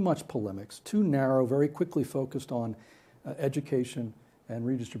 too much polemics, too narrow, very quickly focused on education and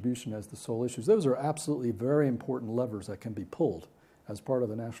redistribution as the sole issues. Those are absolutely very important levers that can be pulled as part of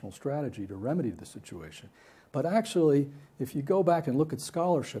the national strategy to remedy the situation. But actually, if you go back and look at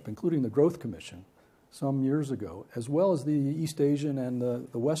scholarship, including the Growth Commission some years ago, as well as the East Asian and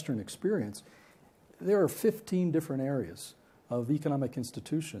the Western experience, there are 15 different areas of economic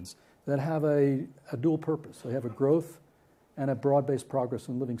institutions that have a dual purpose. They have a growth and a broad-based progress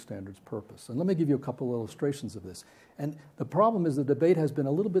and living standards purpose. And let me give you a couple of illustrations of this. And the problem is the debate has been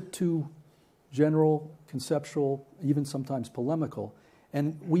a little bit too general, conceptual, even sometimes polemical.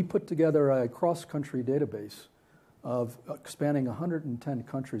 And we put together a cross-country database of spanning 110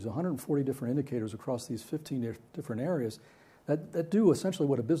 countries, 140 different indicators across these 15 different areas that do essentially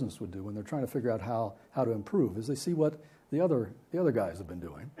what a business would do when they're trying to figure out how to improve, is they see what the other guys have been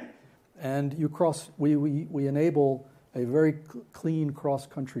doing. And we enable a very clean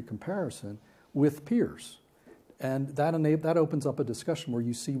cross-country comparison with peers. And that opens up a discussion where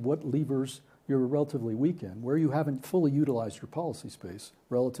you see what levers you're relatively weak in, where you haven't fully utilized your policy space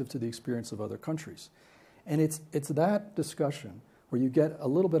relative to the experience of other countries. And it's that discussion where you get a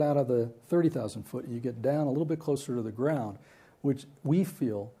little bit out of the 30,000 foot and you get down a little bit closer to the ground, which we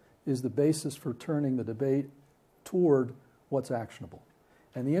feel is the basis for turning the debate toward what's actionable.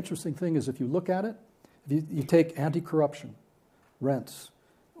 And the interesting thing is, if you look at it, if you take anti-corruption, rents,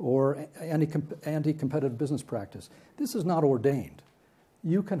 or anti-competitive business practice, this is not ordained.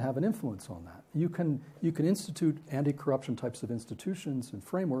 You can have an influence on that. You can institute anti-corruption types of institutions and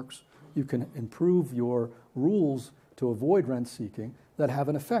frameworks. You can improve your rules to avoid rent seeking that have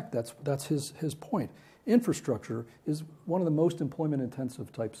an effect. That's his point. Infrastructure is one of the most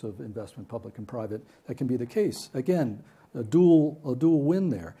employment-intensive types of investment, public and private, that can be the case. Again, a dual win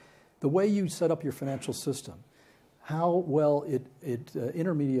there. The way you set up your financial system, how well it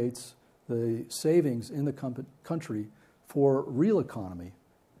intermediates the savings in the country for real economy,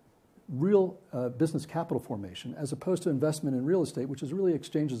 real business capital formation, as opposed to investment in real estate, which is really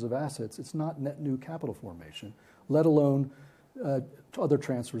exchanges of assets. It's not net new capital formation, let alone other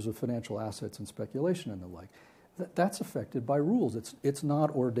transfers of financial assets and speculation and the like. That's affected by rules. It's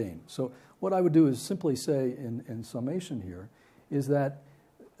not ordained. So what I would do is simply say in summation here is that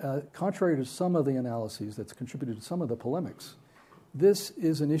contrary to some of the analyses that's contributed to some of the polemics, this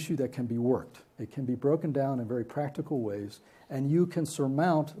is an issue that can be worked. It can be broken down in very practical ways, and you can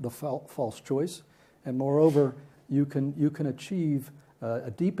surmount the false choice, and moreover, you can achieve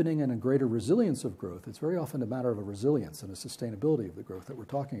a deepening and a greater resilience of growth. It's very often a matter of a resilience and a sustainability of the growth that we're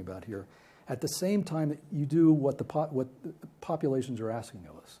talking about here, at the same time that you do what the populations are asking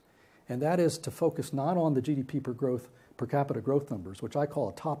of us. And that is to focus not on the GDP per capita growth numbers, which I call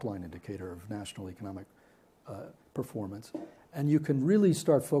a top-line indicator of national economic performance, and you can really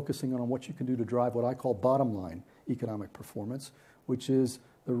start focusing on what you can do to drive what I call bottom-line economic performance, which is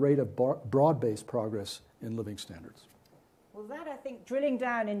the rate of broad-based progress in living standards. Well, that, I think, drilling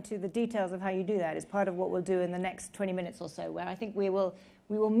down into the details of how you do that is part of what we'll do in the next 20 minutes or so, where I think we will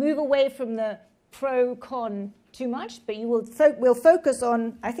move away from the pro-con too much, but we'll focus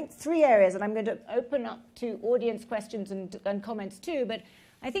on, I think, 3 areas, and I'm going to open up to audience questions and comments too, but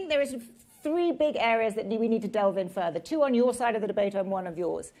I think there is 3 big areas that we need to delve in further, 2 on your side of the debate and 1 of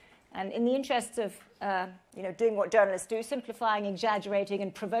yours. And in the interests of doing what journalists do, simplifying, exaggerating,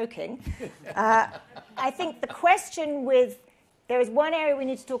 and provoking, I think the question there is one area we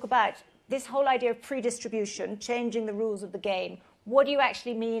need to talk about, this whole idea of pre-distribution, changing the rules of the game. What do you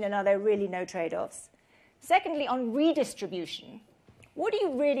actually mean, and are there really no trade-offs? Secondly, on redistribution, what do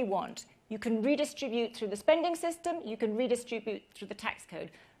you really want? You can redistribute through the spending system, you can redistribute through the tax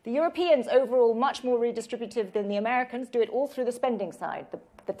code. The Europeans, overall, much more redistributive than the Americans, do it all through the spending side.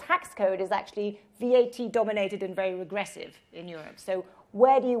 The tax code is actually VAT-dominated and very regressive in Europe. So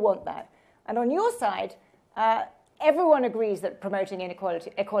where do you want that? And on your side, everyone agrees that promoting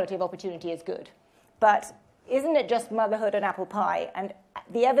equality of opportunity is good. But isn't it just motherhood and apple pie? And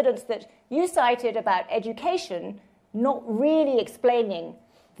the evidence that you cited about education not really explaining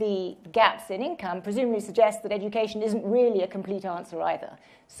the gaps in income presumably suggests that education isn't really a complete answer either.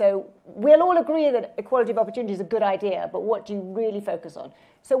 So we'll all agree that equality of opportunity is a good idea, but what do you really focus on?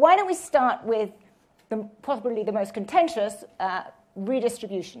 So why don't we start with possibly the most contentious,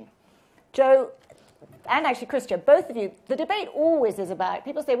 redistribution. Joe, and actually Chrystia, both of you, the debate always is about,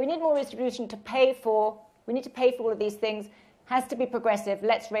 people say we need more redistribution we need to pay for all of these things, has to be progressive,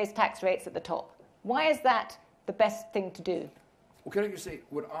 let's raise tax rates at the top. Why is that the best thing to do? Well, can I just say,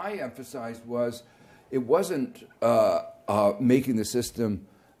 what I emphasized was it wasn't making the system,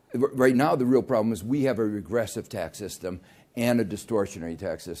 right now the real problem is we have a regressive tax system and a distortionary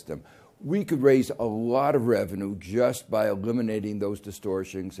tax system. We could raise a lot of revenue just by eliminating those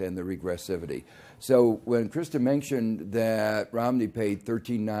distortions and the regressivity. So when Chrystia mentioned that Romney paid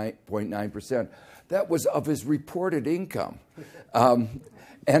 13.9%, that was of his reported income.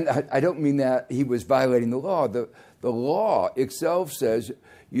 And I don't mean that he was violating the law. The law itself says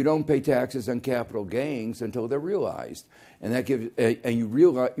you don't pay taxes on capital gains until they're realized. And that gives, and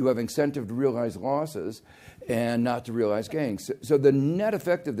you have incentive to realize losses and not to realize gains. So the net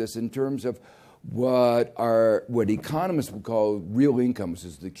effect of this in terms of what economists would call real income, which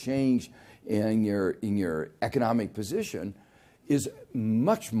is the change in your economic position, is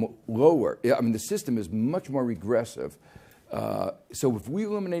much lower. I mean, the system is much more regressive. So if we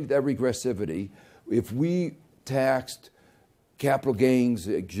eliminated that regressivity, if we taxed capital gains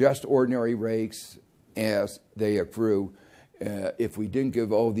at just ordinary rates, as they accrue. If we didn't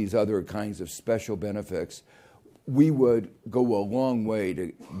give all these other kinds of special benefits, we would go a long way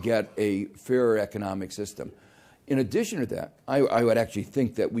to get a fairer economic system. In addition to that, I would actually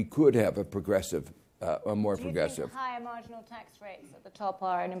think that we could have a progressive, a more progressive. Do you think higher marginal tax rates at the top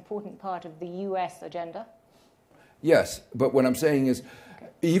are an important part of the US agenda? Yes, but what I'm saying is,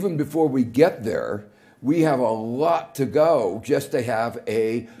 even before we get there, we have a lot to go just to have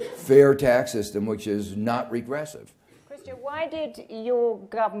a fair tax system which is not regressive. Chrystia, why did your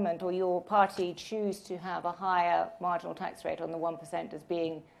government or your party choose to have a higher marginal tax rate on the 1% as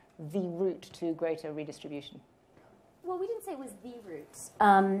being the route to greater redistribution? Well, we didn't say it was the route,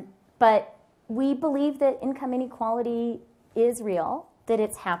 but we believe that income inequality is real, that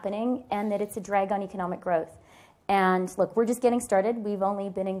it's happening, and that it's a drag on economic growth. And look, we're just getting started. We've only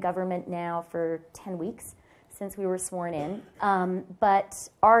been in government now for 10 weeks since we were sworn in. But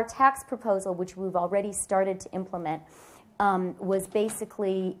our tax proposal, which we've already started to implement, was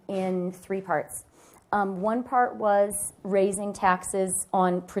basically in 3 parts. One part was raising taxes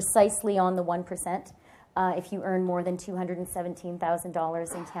precisely on the 1%. If you earn more than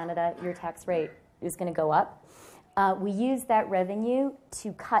 $217,000 in Canada, your tax rate is going to go up. We use that revenue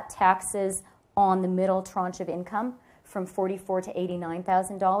to cut taxes on the middle tranche of income from $44,000 to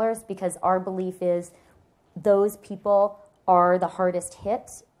 $89,000, because our belief is those people are the hardest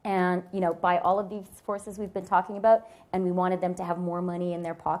hit, and by all of these forces we've been talking about, and we wanted them to have more money in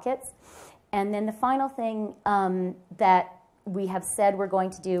their pockets. And then the final thing that we have said we're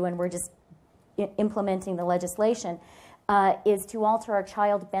going to do, and we're just implementing the legislation, is to alter our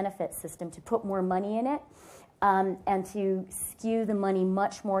child benefit system, to put more money in it, and to skew the money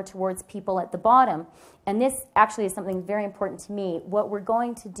much more towards people at the bottom. And this actually is something very important to me. What we're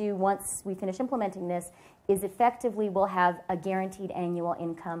going to do once we finish implementing this is effectively we'll have a guaranteed annual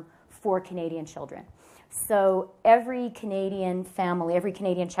income for Canadian children. So every Canadian family, every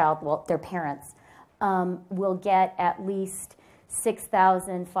Canadian child, well, their parents, will get at least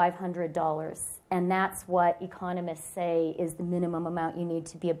 $6,500. And that's what economists say is the minimum amount you need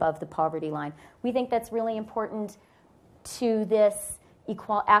to be above the poverty line. We think that's really important to this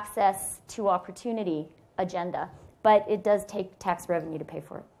equal access to opportunity agenda, but it does take tax revenue to pay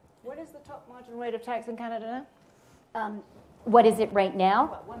for it. What is the top marginal rate of tax in Canada now? What is it right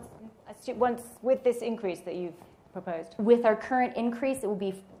now? Well, once with this increase that you've proposed. With our current increase, it will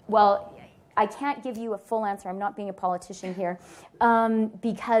be, well, I can't give you a full answer. I'm not being a politician here,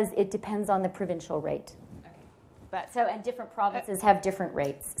 because it depends on the provincial rate. Okay. And different provinces have different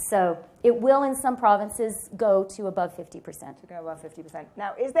rates. So it will, in some provinces, go to above 50%. To go above 50%.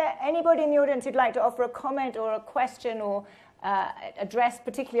 Now, is there anybody in the audience who'd like to offer a comment or a question or address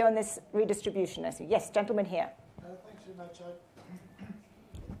particularly on this redistribution issue? Yes, gentleman here. Thanks very much.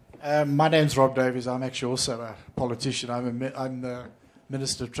 My name's Rob Davies. I'm actually also a politician. I'm the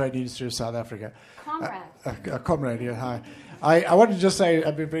Minister of Trade and Industry of South Africa. Comrade. A comrade here, hi. I wanted to just say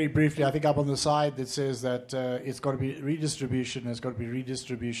very briefly, I think I'm on the side that says that it's got to be redistribution, it's got to be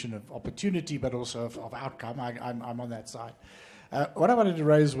redistribution of opportunity, but also of outcome. I'm on that side. What I wanted to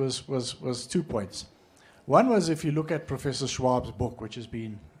raise was 2 points. One was, if you look at Professor Schwab's book, which has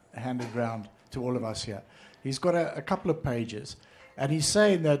been handed round to all of us here, he's got a couple of pages, and he's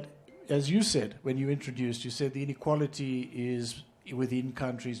saying that, as you said when you introduced, you said the inequality is within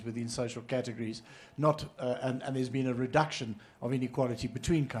countries, within social categories, and there's been a reduction of inequality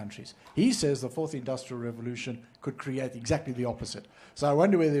between countries. He says the fourth industrial revolution could create exactly the opposite. So I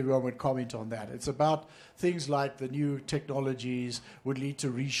wonder whether everyone would comment on that. It's about things like the new technologies would lead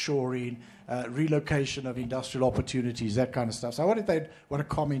to reshoring, relocation of industrial opportunities, that kind of stuff. So I wonder if they'd want to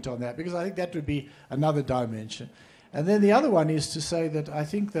comment on that, because I think that would be another dimension. And then the other one is to say that I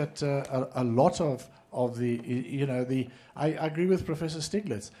think that a lot of I agree with Professor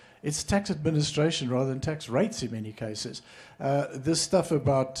Stiglitz. It's tax administration rather than tax rates in many cases. This stuff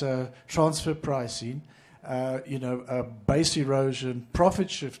about transfer pricing, base erosion, profit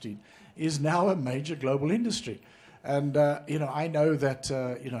shifting is now a major global industry. And, I know that,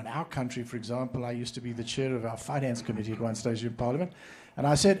 in our country, for example, I used to be the chair of our finance committee at one stage in Parliament. And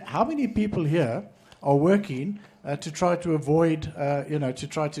I said, how many people here are working to try to avoid, to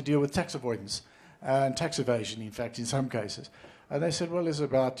try to deal with tax avoidance? And tax evasion, in fact, in some cases. And they said, well, there's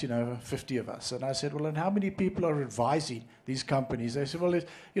about 50 of us. And I said, well, and how many people are advising these companies? They said, well,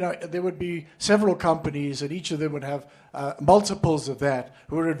 there would be several companies, and each of them would have multiples of that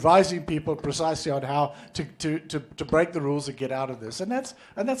who are advising people precisely on how to break the rules and get out of this. And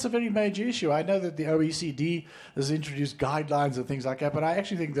that's a very major issue. I know that the OECD has introduced guidelines and things like that, but I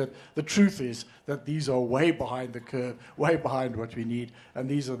actually think that the truth is that these are way behind the curve, way behind what we need, and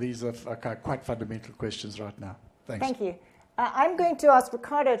these are quite fundamental questions right now. Thanks. Thank you. I'm going to ask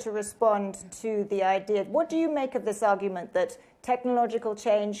Ricardo to respond to the idea. What do you make of this argument that technological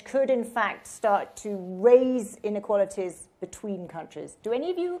change could, in fact, start to raise inequalities between countries? Do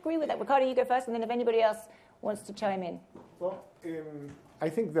any of you agree with that? Ricardo, you go first, and then if anybody else wants to chime in. Well, I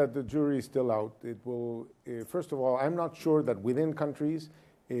think that the jury is still out. It will, first of all, I'm not sure that within countries,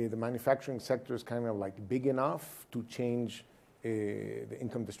 the manufacturing sector is kind of like big enough to change the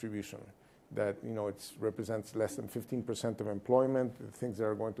income distribution. That it represents less than 15% of employment. The things that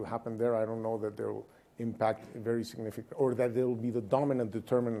are going to happen there, I don't know that they will impact very significant, or that they will be the dominant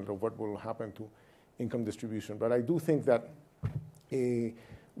determinant of what will happen to income distribution. But I do think that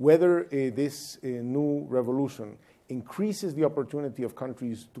whether this new revolution increases the opportunity of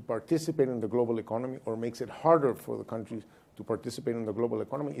countries to participate in the global economy or makes it harder for the countries to participate in the global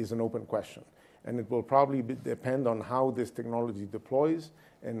economy is an open question. And it will probably depend on how this technology deploys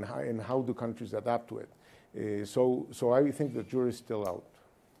and how do countries adapt to it. So I think the jury is still out.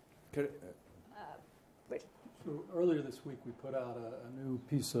 So earlier this week, we put out a new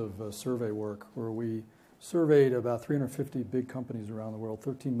piece of survey work where we surveyed about 350 big companies around the world,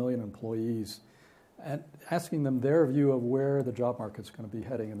 13 million employees, and asking them their view of where the job market's going to be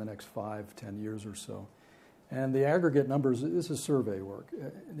heading in the next 5-10 years or so. And the aggregate numbers, this is survey work,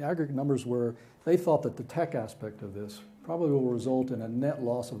 the aggregate numbers were they thought that the tech aspect of this probably will result in a net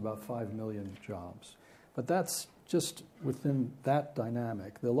loss of about 5 million jobs. But that's just within that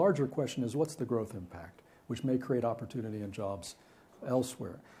dynamic. The larger question is what's the growth impact, which may create opportunity and jobs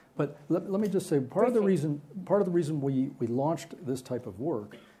elsewhere. But let me just say, part of the reason we launched this type of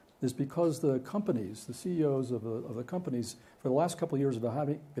work is because the companies, the CEOs of the companies, for the last couple of years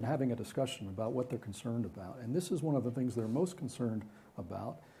have been having a discussion about what they're concerned about. And this is one of the things they're most concerned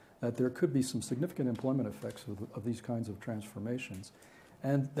about, that there could be some significant employment effects of these kinds of transformations.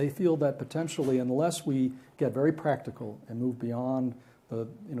 And they feel that potentially, unless we get very practical and move beyond the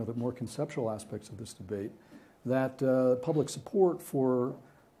more conceptual aspects of this debate, that public support for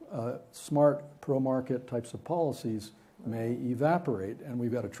smart pro-market types of policies may evaporate. And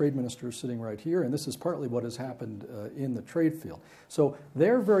we've got a trade minister sitting right here, and this is partly what has happened in the trade field. So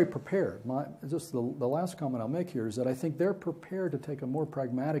they're very prepared. Just the last comment I'll make here is that I think they're prepared to take a more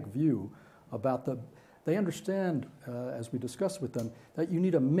pragmatic view about they understand, as we discussed with them, that you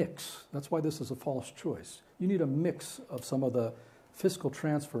need a mix. That's why this is a false choice. You need a mix of some of the fiscal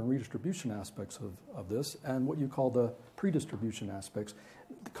transfer and redistribution aspects of this and what you call the pre-distribution aspects.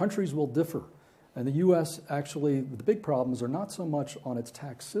 The countries will differ. And the U.S. actually, the big problems are not so much on its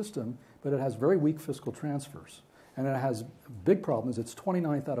tax system, but it has very weak fiscal transfers. And it has big problems. It's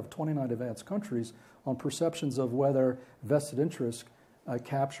 29th out of 29 advanced countries on perceptions of whether vested interests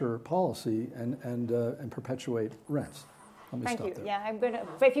capture policy and perpetuate rents. Thank you. There. Yeah, I'm going to.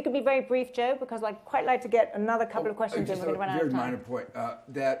 If you could be very brief, Joe, because I'd quite like to get another couple of questions in. We're going to run out of time. Very minor point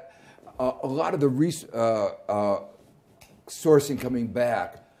that a lot of the sourcing coming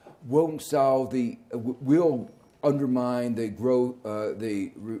back won't solve will undermine the growth,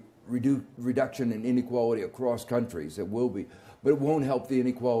 reduction in inequality across countries. It will be, but it won't help the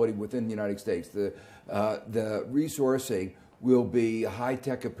inequality within the United States. The resourcing will be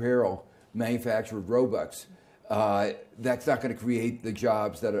high-tech apparel manufactured Robux. That's not going to create the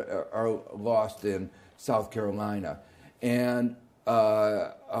jobs that are lost in South Carolina. And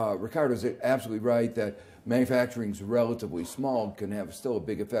Ricardo's absolutely right that manufacturing is relatively small, can have still a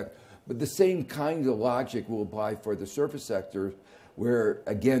big effect. But the same kind of logic will apply for the service sector, where,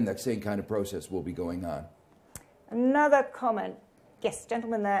 again, that same kind of process will be going on. Another comment. Yes,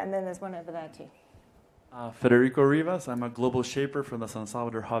 gentleman there, and then there's one over there too. Federico Rivas. I'm a global shaper from the San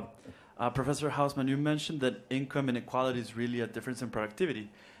Salvador Hub. Professor Hausmann, you mentioned that income inequality is really a difference in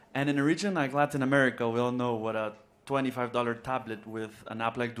productivity. And in a region like Latin America, we all know what a $25 tablet with an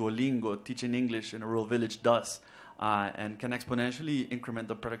app like Duolingo teaching English in a rural village does, and can exponentially increment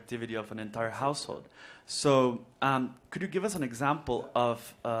the productivity of an entire household. So could you give us an example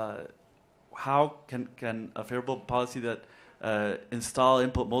of how can a favorable policy that install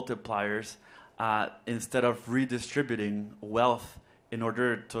input multipliers instead of redistributing wealth in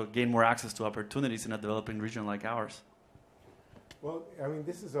order to gain more access to opportunities in a developing region like ours? Well, I mean,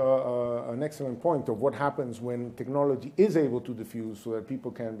 this is an excellent point of what happens when technology is able to diffuse so that people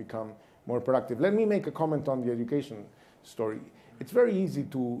can become more productive. Let me make a comment on the education story. It's very easy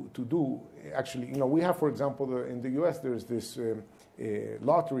to do. Actually, you know, we have, for example, in the US, there's this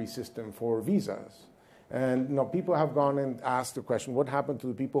lottery system for visas. And you know, people have gone and asked the question, what happened to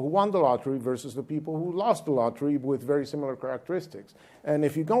the people who won the lottery versus the people who lost the lottery with very similar characteristics? And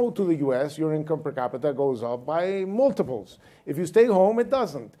if you go to the US, your income per capita goes up by multiples. If you stay home, it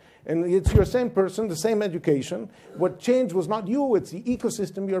doesn't. And it's your same person, the same education. What changed was not you, it's the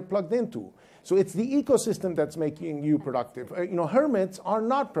ecosystem you're plugged into. So it's the ecosystem that's making you productive. You know, hermits are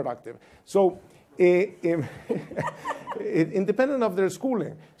not productive. So independent of their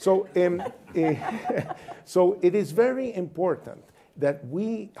schooling. So, so it is very important that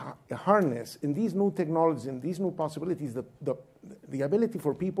we harness in these new technologies, in these new possibilities, the ability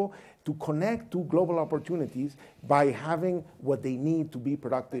for people to connect to global opportunities by having what they need to be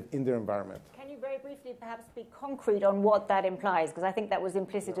productive in their environment. Can you very briefly perhaps be concrete on what that implies? Because I think that was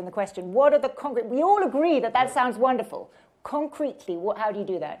implicit in the question. What are the concrete? We all agree that that sounds wonderful. Concretely, how do you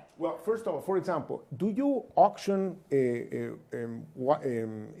do that? Well, first of all, for example, do you auction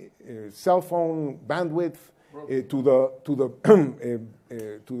cell phone bandwidth to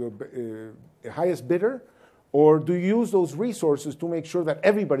the highest bidder, or do you use those resources to make sure that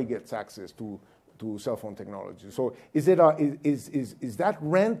everybody gets access to cell phone technology? So is that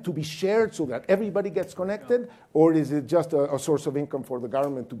rent to be shared so that everybody gets connected, or is it just a source of income for the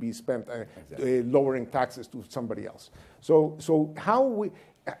government to be spent lowering taxes to somebody else? So how we,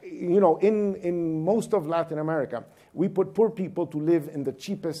 you know, in most of Latin America, we put poor people to live in the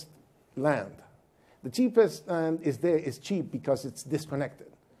cheapest land. The cheapest land is cheap because it's disconnected.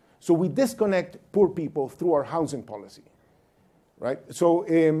 So we disconnect poor people through our housing policy. Right? So,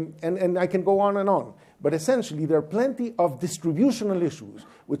 and I can go on and on. But essentially, there are plenty of distributional issues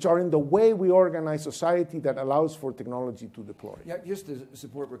which are in the way we organize society that allows for technology to deploy. Yeah, just to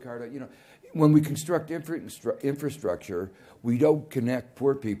support Ricardo, you know, when we construct infrastructure, we don't connect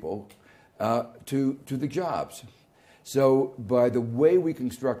poor people to the jobs. So by the way we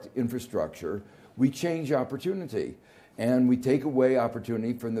construct infrastructure, we change opportunity. And we take away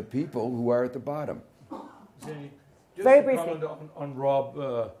opportunity from the people who are at the bottom. Just very to briefly. comment on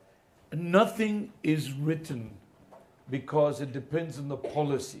Rob, nothing is written because it depends on the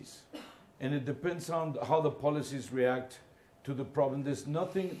policies. And it depends on how the policies react to the problem. There's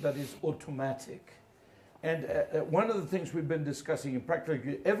nothing that is automatic. And one of the things we've been discussing in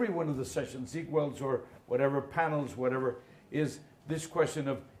practically every one of the sessions, equals or whatever, panels, whatever, is this question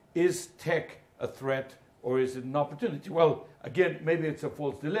of, is tech a threat or is it an opportunity? Well, again, maybe it's a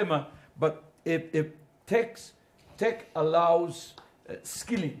false dilemma, but if tech allows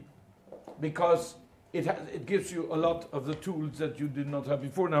skilling, because it gives you a lot of the tools that you did not have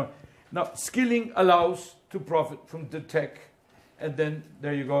before. Now skilling allows to profit from the tech, and then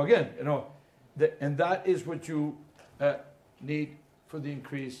there you go again. You know, and that is what you need for the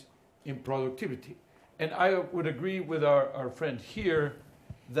increase in productivity. And I would agree with our friend here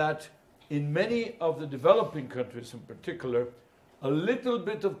that in many of the developing countries in particular, a little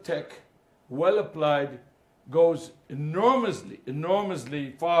bit of tech, well applied, goes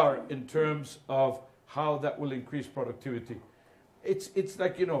enormously far in terms of how that will increase productivity. It's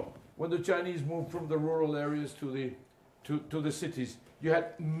like, you know, when the Chinese moved from the rural areas to the cities, you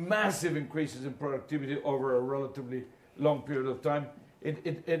had massive increases in productivity over a relatively long period of time.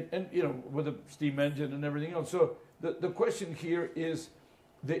 And you know, with the steam engine and everything else. So the question here is,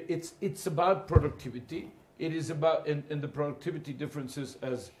 it's about productivity. It is about, and the productivity differences,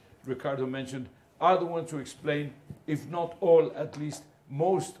 as Ricardo mentioned, are the ones who explain, if not all, at least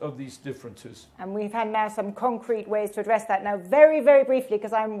most of these differences. And we've had now some concrete ways to address that. Now, very, very briefly,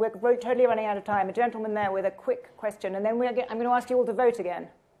 because we're totally running out of time, a gentleman there with a quick question, and then I'm going to ask you all to vote again.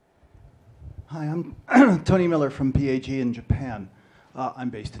 Hi, I'm Tony Miller from PAG in Japan.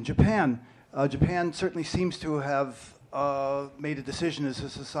 I'm based in Japan. Japan certainly seems to have made a decision as a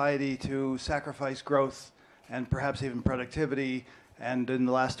society to sacrifice growth and perhaps even productivity, and in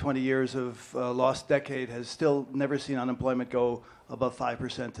the last 20 years of lost decade has still never seen unemployment go above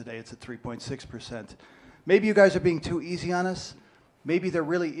 5%. Today it's at 3.6%. Maybe you guys are being too easy on us. Maybe there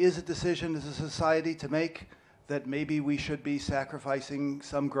really is a decision as a society to make that maybe we should be sacrificing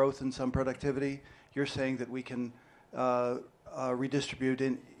some growth and some productivity. You're saying that we can redistribute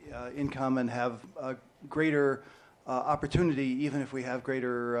income and have greater opportunity even if we have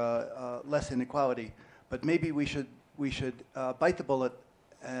greater less inequality. But maybe we should bite the bullet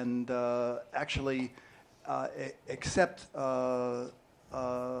and actually accept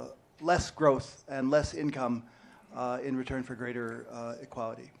less growth and less income in return for greater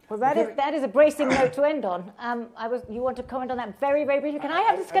equality. Well, that is a bracing note to end on. You want to comment on that very, very briefly? Can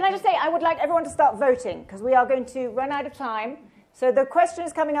I just say I would like everyone to start voting because we are going to run out of time. So the question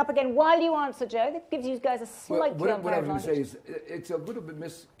is coming up again while you answer, Joe. That gives you guys a slightly unfair what I was going advantage. to say is it's a little bit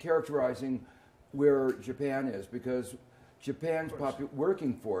mischaracterizing where Japan is because Japan's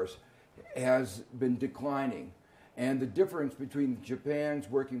working force has been declining. And the difference between Japan's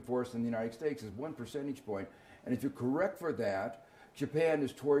working force and the United States is 1 percentage point. And if you correct for that, Japan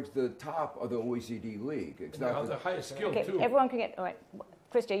is towards the top of the OECD league. It's not the highest skill, okay, too. Everyone can get... All right.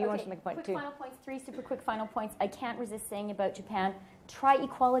 Chrystia, you want to make a point, quick too. Final points, 3 super quick final points. I can't resist saying about Japan, try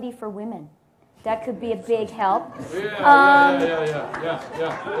equality for women. That could be a big help. Yeah.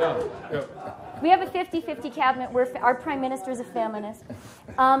 We have a 50-50 cabinet. Our prime minister is a feminist.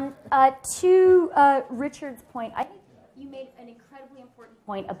 To Richard's point, I think you made an incredibly important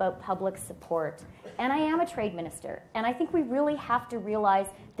point about public support. And I am a trade minister. And I think we really have to realize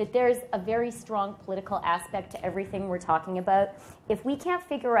that there's a very strong political aspect to everything we're talking about. If we can't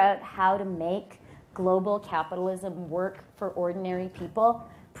figure out how to make global capitalism work for ordinary people,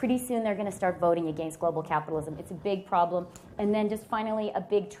 pretty soon they're going to start voting against global capitalism. It's a big problem. And then just finally, a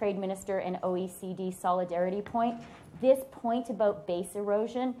big trade minister and OECD solidarity point. This point about base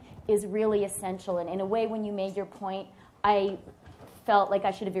erosion is really essential. And in a way, when you made your point, I felt like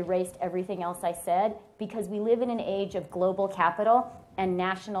I should have erased everything else I said because we live in an age of global capital and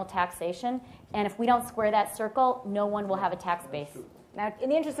national taxation. And if we don't square that circle, no one will have a tax base. Now, in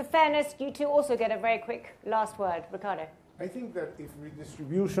the interest of fairness, you two also get a very quick last word. Ricardo. I think that if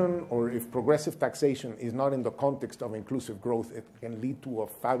redistribution or if progressive taxation is not in the context of inclusive growth, it can lead to a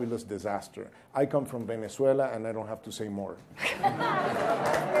fabulous disaster. I come from Venezuela, and I don't have to say more.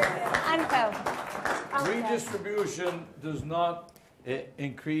 Ángel. Redistribution does not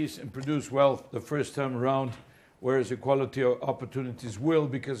increase and produce wealth the first time around, whereas equality of opportunities will,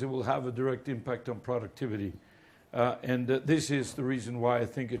 because it will have a direct impact on productivity. And this is the reason why I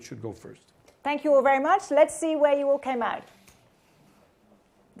think it should go first. Thank you all very much. Let's see where you all came out.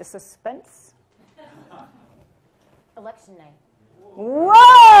 The suspense. Election night.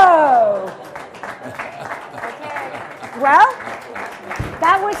 Whoa! Okay. Well,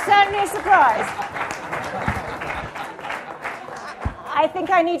 that was certainly a surprise. I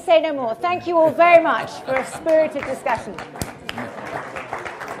think I need say no more. Thank you all very much for a spirited discussion.